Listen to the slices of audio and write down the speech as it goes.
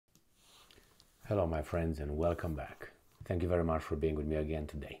Hello my friends and welcome back. Thank you very much for being with me again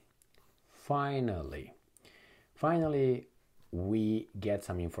today. Finally, we get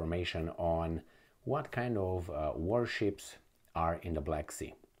some information on what kind of warships are in the Black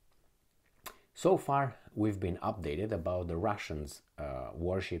Sea. So far, we've been updated about the Russians'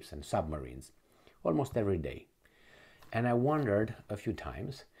 warships and submarines almost every day. And I wondered a few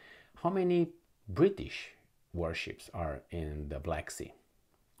times how many British warships are in the Black Sea.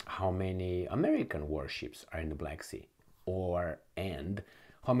 How many American warships are in the Black Sea, and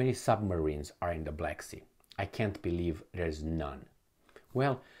how many submarines are in the Black Sea. I can't believe there's none.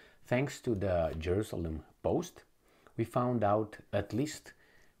 Well, thanks to the Jerusalem Post, we found out at least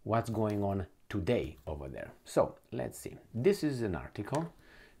what's going on today over there. So let's see. This is an article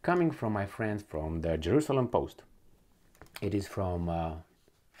coming from my friends from the Jerusalem Post. It is from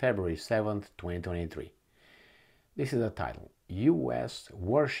February 7th, 2023. This is the title. U.S.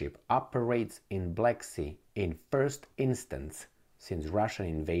 warship operates in Black Sea in first instance since Russian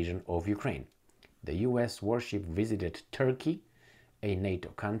invasion of Ukraine. The U.S. warship visited Turkey, a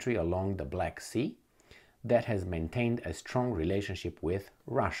NATO country along the Black Sea that has maintained a strong relationship with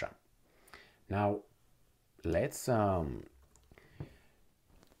Russia. Now, let's do a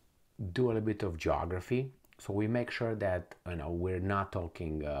little bit of geography so we make sure that we're not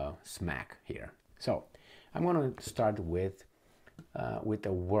talking smack here. So I'm going to start with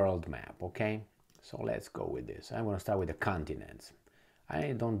a world map, okay? So let's go with this. I'm going to start with the continents.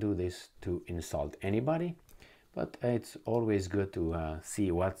 I don't do this to insult anybody, but it's always good to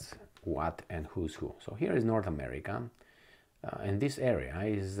see what's what and who's who. So here is North America, and this area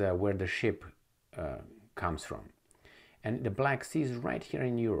is where the ship comes from. And the Black Sea is right here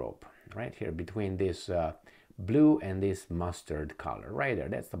in Europe, right here between this blue and this mustard color, right there.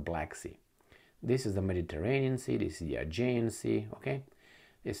 That's the Black Sea. This is the Mediterranean Sea, this is the Aegean Sea, okay?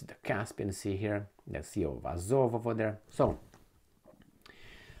 This is the Caspian Sea here, the Sea of Azov over there. So,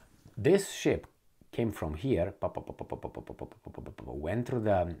 this ship came from here, went through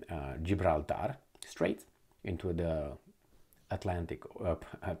the Gibraltar Strait into the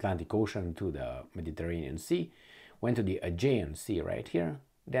Atlantic Ocean to the Mediterranean Sea, went to the Aegean Sea right here,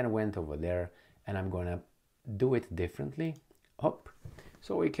 then went over there, and I'm gonna do it differently. Hop.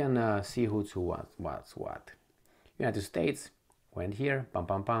 So we can see who's who, what's what. United States went here,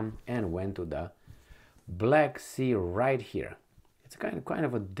 and went to the Black Sea right here. It's kind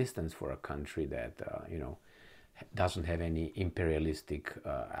of a distance for a country that doesn't have any imperialistic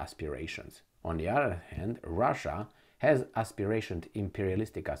aspirations. On the other hand, Russia has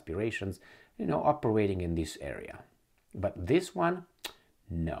imperialistic aspirations, operating in this area. But this one,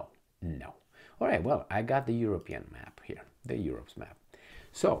 no. All right, well, I got the European map here, the Europe's map.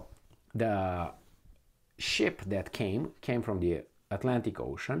 So the ship that came from the Atlantic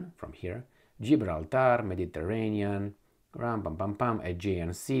Ocean, from here, Gibraltar, Mediterranean,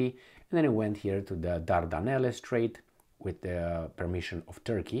 Aegean Sea, and then it went here to the Dardanelles Strait with the permission of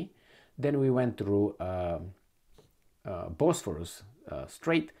Turkey. Then we went through Bosphorus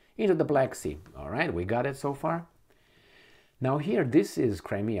Strait into the Black Sea. All right, we got it so far. Now here, this is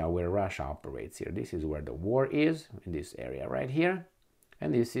Crimea, where Russia operates here. This is where the war is, in this area right here.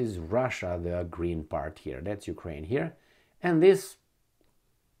 And this is Russia, the green part here. That's Ukraine here. And this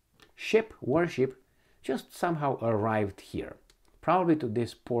warship, just somehow arrived here. Probably to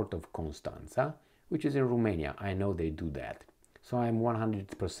this port of Constanța, which is in Romania. I know they do that. So I'm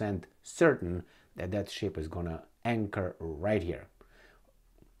 100% certain that that ship is gonna anchor right here.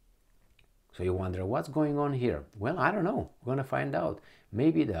 So you wonder, what's going on here? Well, I don't know. We're gonna find out.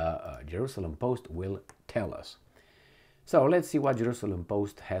 Maybe the Jerusalem Post will tell us. So let's see what Jerusalem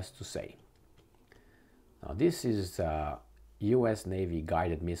Post has to say. Now this is U.S. Navy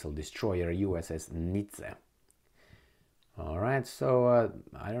guided missile destroyer USS Nitze. All right, so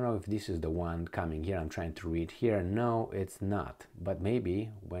I don't know if this is the one coming here. I'm trying to read here. No, it's not. But maybe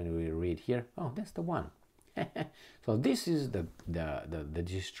when we read here, oh, that's the one. So this is the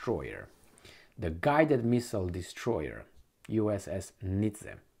destroyer, the guided missile destroyer USS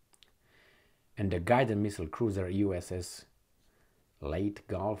Nitze. And the guided missile cruiser USS Late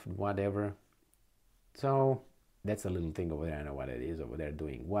Gulf, whatever. So that's a little thing over there. I know what it is over there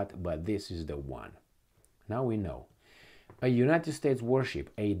doing what, but this is the one. Now we know. A United States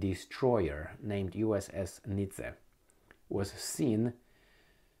warship, a destroyer named USS Nitze, was seen,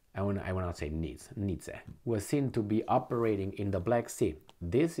 I will not say Nitze, was seen to be operating in the Black Sea.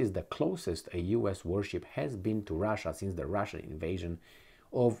 This is the closest a US warship has been to Russia since the Russian invasion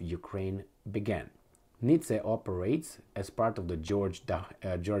of Ukraine began. Nitze operates as part of the George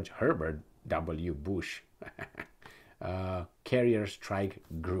Herbert W. Bush Carrier Strike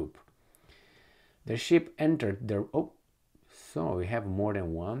Group. The ship entered the... Oh, so we have more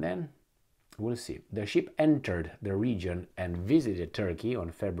than one then? We'll see. The ship entered the region and visited Turkey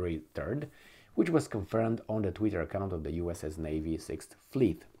on February 3rd, which was confirmed on the Twitter account of the USS Navy 6th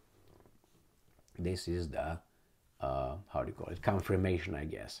Fleet. This is the, how do you call it, confirmation, I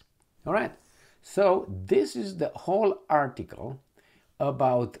guess. All right, so this is the whole article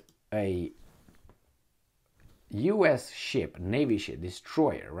about a US ship, Navy ship,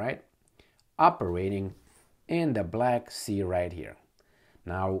 destroyer, right, operating in the Black Sea right here.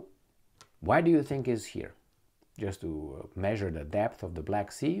 Now, why do you think is here? Just to measure the depth of the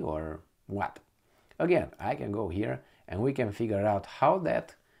Black Sea or what? Again, I can go here and we can figure out how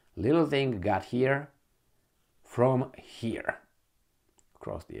that little thing got here from here.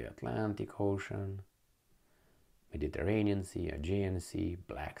 Across the Atlantic Ocean, Mediterranean Sea, Aegean Sea,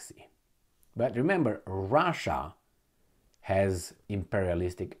 Black Sea. But remember, Russia has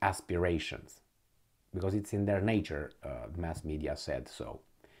imperialistic aspirations because it's in their nature, mass media said so.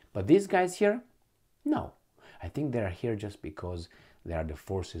 But these guys here, no. I think they're here just because they are the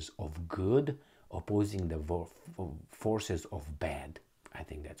forces of good opposing the forces of bad. I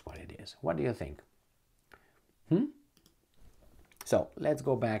think that's what it is. What do you think? So let's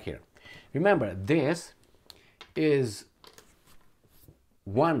go back here. Remember, this is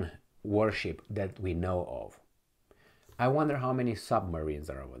one warship that we know of. I wonder how many submarines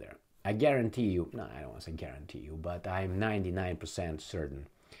are over there. I guarantee you, no, I don't want to say guarantee you, but I'm 99% certain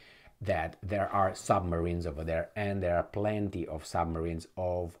that there are submarines over there, and there are plenty of submarines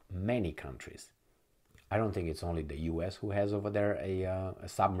of many countries. I don't think it's only the US who has over there a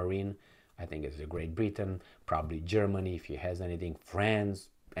submarine. I think it's Great Britain, probably Germany if he has anything, France,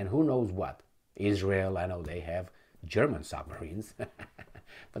 and who knows what. Israel, I know they have German submarines,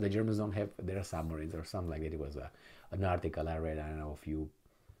 but the Germans don't have their submarines or something like that. It was an article I read, I don't know, a few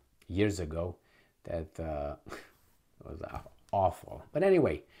years ago that was awful. But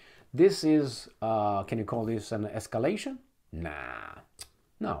anyway, this is, can you call this an escalation? Nah,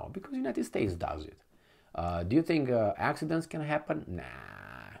 no, because the United States does it. Do you think accidents can happen? Nah.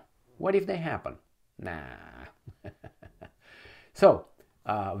 What if they happen? Nah. So,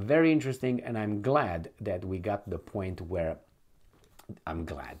 very interesting, and I'm glad that we got the point where, I'm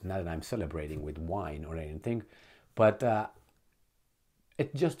glad, not that I'm celebrating with wine or anything, but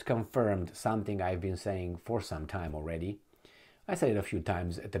it just confirmed something I've been saying for some time already. I said it a few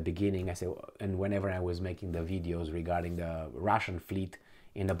times at the beginning, I said, and whenever I was making the videos regarding the Russian fleet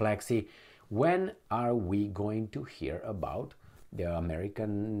in the Black Sea, when are we going to hear about the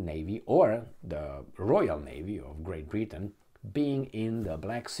American Navy or the Royal Navy of Great Britain being in the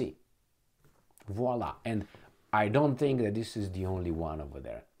Black Sea? Voila. And I don't think that this is the only one over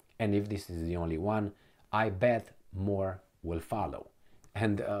there. And if this is the only one, I bet more will follow.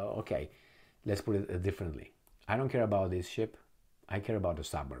 And okay, let's put it differently. I don't care about this ship. I care about the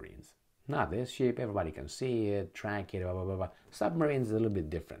submarines. Not this ship, everybody can see it, track it, blah, blah, blah, blah. Submarines is a little bit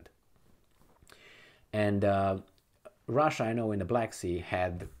different. And Russia, I know, in the Black Sea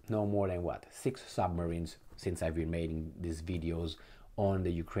had no more than, 6 submarines since I've been making these videos on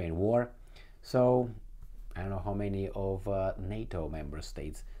the Ukraine war. So I don't know how many of NATO member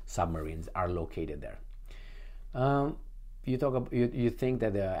states submarines are located there. You think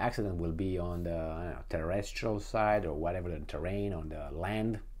that the accident will be on the terrestrial side or whatever, the terrain, on the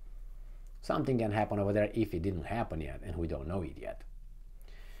land. Something can happen over there if it didn't happen yet, and we don't know it yet.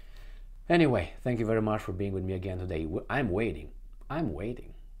 Anyway, thank you very much for being with me again today. I'm waiting.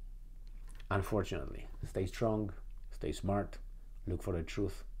 Unfortunately, stay strong, stay smart, look for the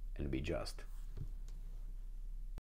truth, and be just.